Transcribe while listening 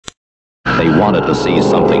They wanted to see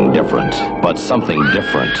something different, but something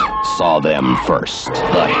different saw them first.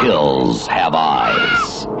 The hills have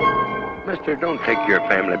eyes. Mister, don't take your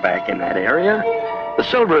family back in that area. The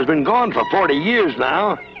silver has been gone for 40 years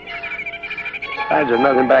now. Besides, there's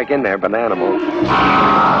nothing back in there but animals.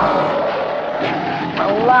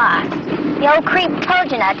 We're lost. The old creep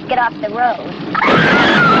told you not to get off the road.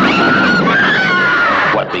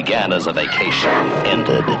 What began as a vacation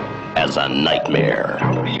ended as a nightmare.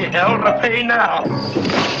 Hell to pay now.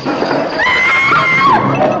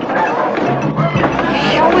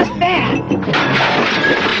 What was that?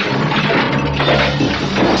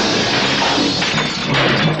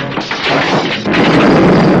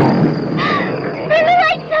 Turn the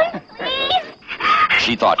lights on, please.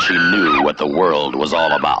 She thought she knew what the world was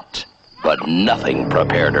all about, but nothing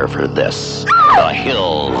prepared her for this. The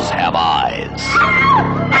hills have eyes.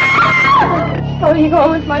 Oh, you go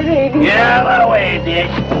with my baby. Get out of the way, bitch.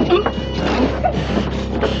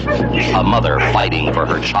 A mother fighting for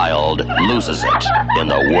her child loses it in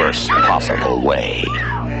the worst possible way.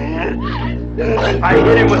 I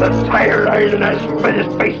hit him with a tire iron and I split his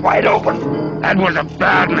face wide open. That was a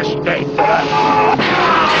bad mistake.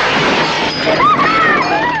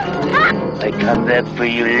 I come back for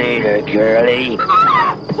you later, girlie.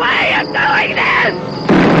 Why are you doing this?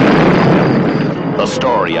 The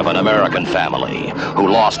story of an American family who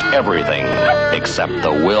lost everything except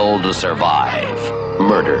the will to survive.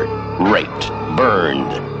 Murdered, raped,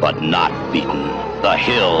 burned, but not beaten. The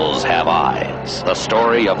hills have eyes. The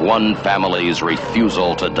story of one family's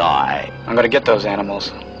refusal to die. I'm gonna get those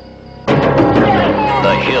animals.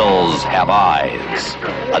 The hills have eyes.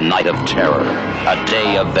 A night of terror. A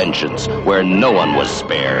day of vengeance where no one was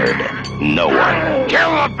spared. No one.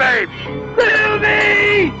 Kill the babe! Kill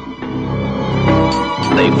me!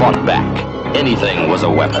 They fought back. Anything was a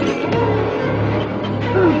weapon.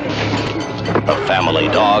 The family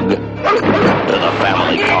dog to the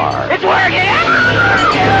family car. It's working!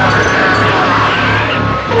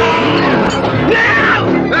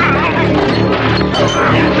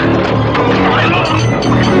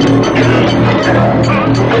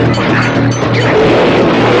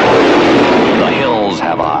 The Hills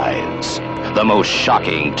Have Eyes. The most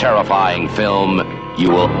shocking, terrifying film you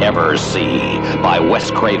will ever see, by Wes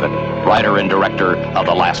Craven, writer and director of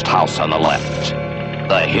The Last House on the Left.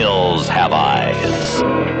 The hills have eyes.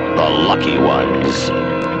 The lucky ones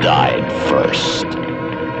died first.